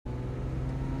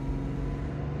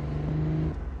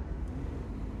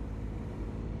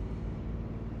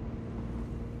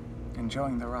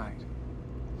enjoying the ride?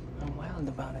 I'm wild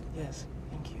about it, yes.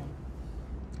 Thank you.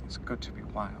 It's good to be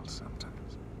wild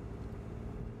sometimes.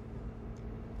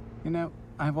 You know,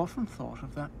 I've often thought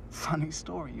of that funny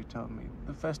story you told me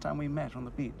the first time we met on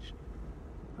the beach.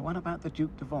 The one about the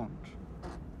Duke de Vente.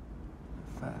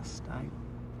 At first, I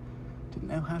didn't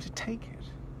know how to take it.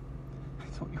 I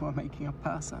thought you were making a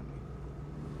pass at me.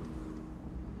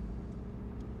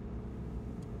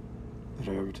 Did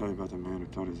I ever tell you about the man who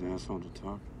taught his asshole to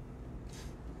talk?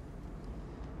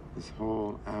 His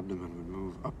whole abdomen would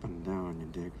move up and down, you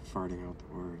dig, farting out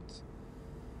the words.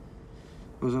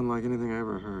 It was unlike anything I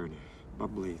ever heard.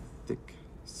 Bubbly, thick,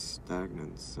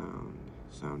 stagnant sound.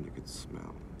 Sound you could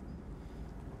smell.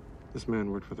 This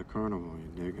man worked for the carnival,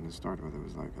 you dig, and to start with, it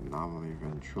was like a novelty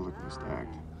ventriloquist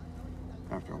act.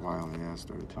 After a while, the ass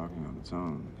started talking on its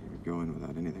own. He would go in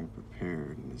without anything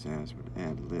prepared, and his ass would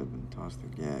ad-lib and toss the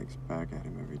gags back at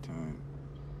him every time.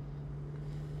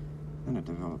 Then it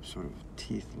developed sort of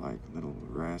teeth-like little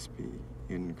raspy,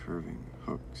 in-curving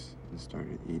hooks and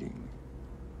started eating.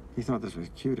 He thought this was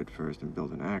cute at first and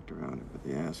built an act around it, but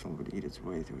the asshole would eat its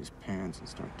way through his pants and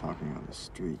start talking on the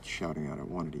street, shouting out it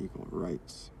wanted equal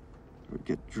rights. It would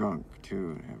get drunk,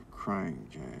 too, and have crying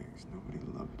jags. Nobody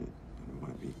loved it. Didn't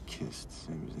want to be kissed,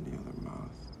 same as any other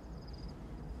mouth.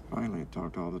 Finally, it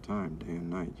talked all the time, day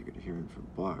and night. You could hear him for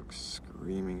blocks,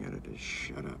 screaming at it to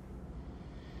shut up,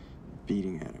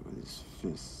 beating at it with his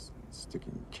fists, and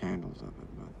sticking candles up it,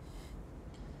 but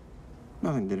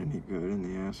nothing did any good, and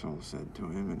the asshole said to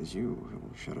him, "It is you who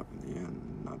will shut up in the end,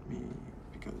 not me,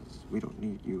 because we don't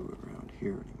need you around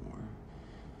here anymore.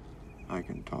 I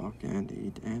can talk and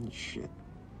eat and shit."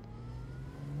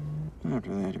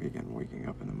 After that, he began waking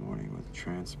up in the morning with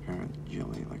transparent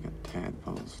jelly like a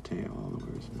tadpole's tail all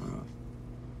over his mouth.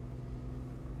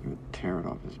 He would tear it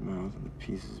off his mouth, and the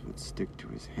pieces would stick to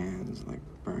his hands like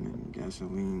burning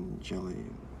gasoline jelly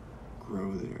and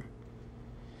grow there.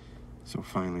 So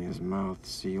finally his mouth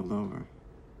sealed over,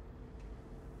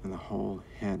 and the whole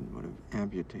head would have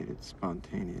amputated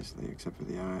spontaneously, except for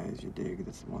the eyes, you dig.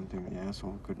 That's the one thing the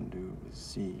asshole couldn't do, was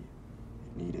see.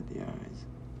 It needed the eyes.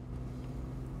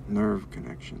 Nerve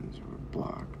connections were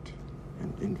blocked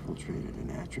and infiltrated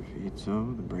and atrophied,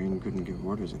 so the brain couldn't give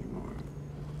orders anymore.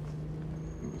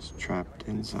 It was trapped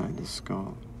inside the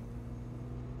skull,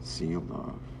 sealed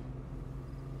off.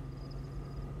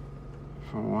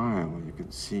 For a while, you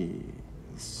could see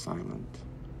the silent,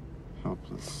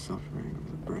 helpless suffering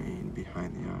of the brain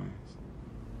behind the eyes.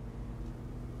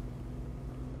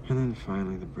 And then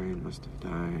finally, the brain must have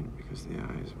died because the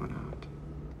eyes went out.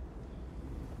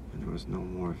 And there was no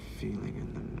more feeling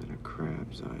in them than a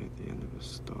crab's eye at the end of a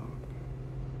stalk.